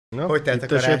Na, hogy telt a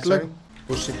karácsony?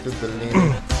 Push it to the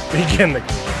limit. Igen,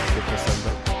 nekem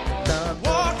köszönöm.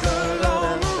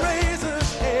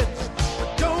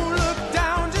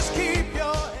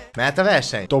 Mehet a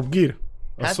verseny? Top Gear?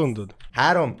 Azt Hát, mondod?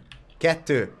 3,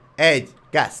 2, 1,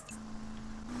 gázt!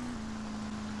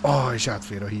 És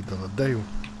átfér a híd alatt, de jó.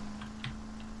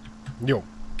 Jó.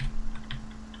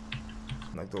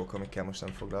 Nagy dolgok, amikkel most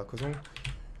nem foglalkozunk.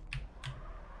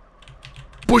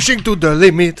 Pushing to the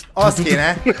limit! Az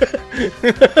kéne!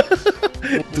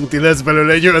 Tuti lesz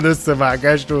belőle egy olyan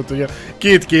összevágást, hogy a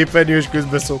két képernyős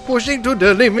közben szól Pushing to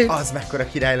the limit! Az mekkora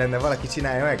király lenne, valaki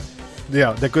csinálja meg?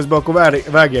 Ja, de közben akkor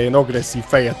vágjál ilyen agresszív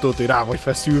fejet, tudod, hogy rá vagy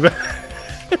feszülve.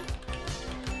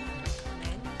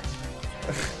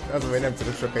 Az, hogy nem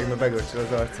tudok sokáig, mert begölcsöl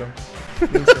az arcom.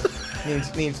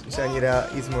 Nincs annyira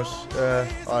izmos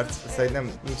arc, szóval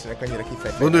nincsenek annyira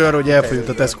kifejtve. Gondolj arra, hogy elfogyott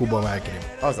a Tesco-ba a mákrém.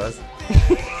 Azaz.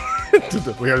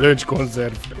 Tudod, olyan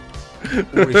löncskonzerv.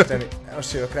 Úristen,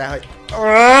 most jövök rá, hogy...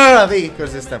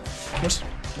 Végigkörzöztem. Most...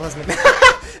 Az meg...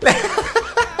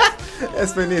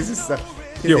 Ezt majd nézz vissza.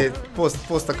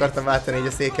 Poszt akartam váltani így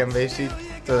a székembe, és így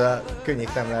tudod, a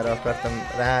könnyéktámlára akartam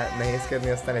rá nehézkedni,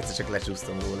 aztán egyszer csak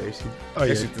lecsúsztam róla, és így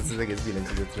lesütött az egész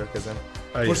billentyűzőtről a kezem.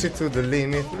 Push it to the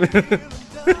limit.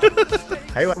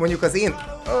 Hát jó, mondjuk az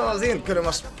én köröm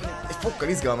az egy fokkal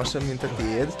izgalmasabb, mint a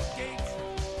tiéd.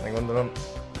 Meggondolom,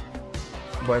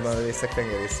 bajban a részek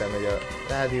tengerésszel megy a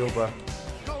rádióba.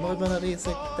 Bajban a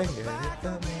részek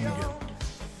tengerésszel megy. Igen.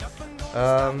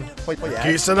 Hogy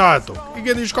Készen álltok?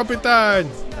 Igenis,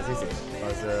 kapitány!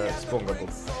 Az Spongabob.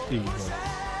 Így van.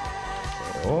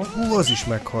 Jó. Hú, az is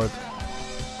meghalt.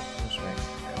 Most meg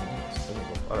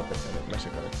Spongabob alapvetően egy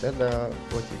mesekarakter, de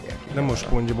hogy hívják ki? Nem most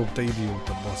SpongeBob, te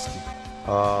idióta, baszki.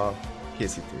 A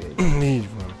készítője. Így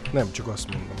van. Nem, csak azt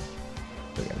mondom.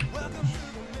 Igen.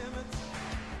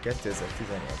 2018,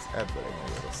 ebből egy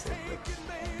nagyon rossz év lett.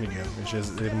 Igen, és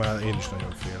ezért már én is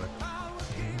nagyon félek.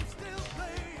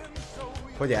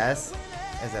 Hogy állsz?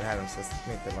 1300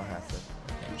 méter van hátra.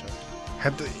 Nem csak.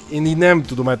 Hát én így nem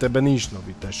tudom, hát ebben nincs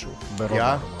navi, tesó. Ebben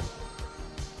radar van.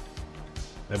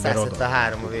 Ebben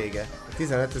 173 a vége.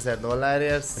 15 000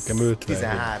 dollárért nekem 50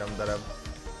 13 darab.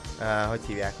 Hogy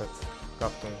hívják ott?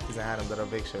 Kaptunk 13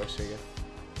 darab végsebességet.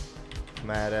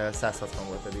 Mert 160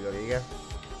 volt eddig a vége.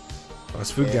 Az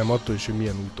függem attól is, hogy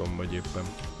milyen úton vagy éppen.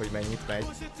 Hogy mennyit megy.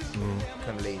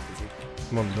 Nem létezik.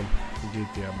 Mondom,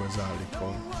 GTA-ban zállik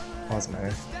van. Az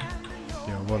meg.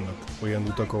 Ja, vannak olyan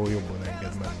utak, ahol jobban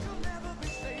enged menni.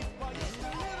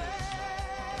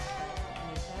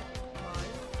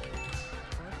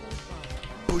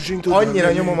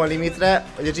 Annyira nyomom a limitre,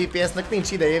 hogy a GPS-nek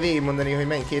nincs ideje végigmondani, hogy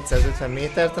menj 250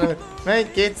 métert, hanem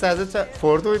menj 250,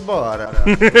 fordulj balra.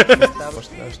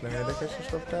 Most nem érdekes a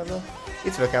stoptábla.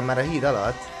 Itt vagyok ám már a híd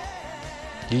alatt.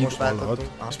 Híd alatt?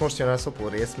 És most jön a szopó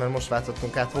rész, mert most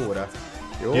váltottunk át hóra.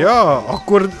 Jó? Ja,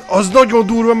 akkor az nagyon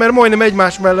durva, mert majdnem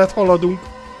egymás mellett haladunk.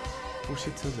 Push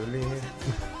it to the limit.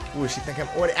 Úristen, nekem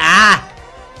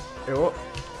Jó,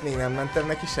 még nem mentem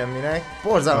neki semminek.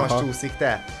 Borzalmas csúszik,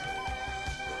 te!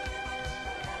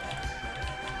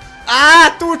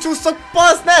 Túlcsúszok,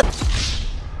 pasznet!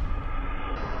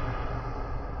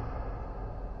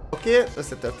 Oké,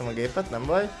 összetörtem a gépet, nem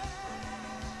baj.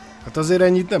 Hát azért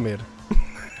ennyit nem ér.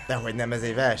 Dehogy nem, ez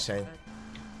egy verseny.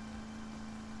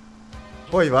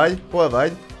 Hogy vagy? Hol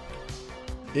vagy?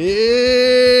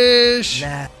 És...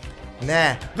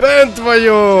 Ne! Bent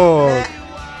vagyok!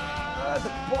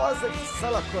 De bazzeg,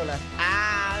 szalakol le!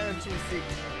 Nagyon csúszik!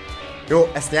 Jó,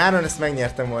 ezt nyáron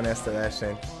megnyertem volna ezt a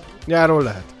versenyt. Nyáron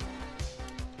lehet.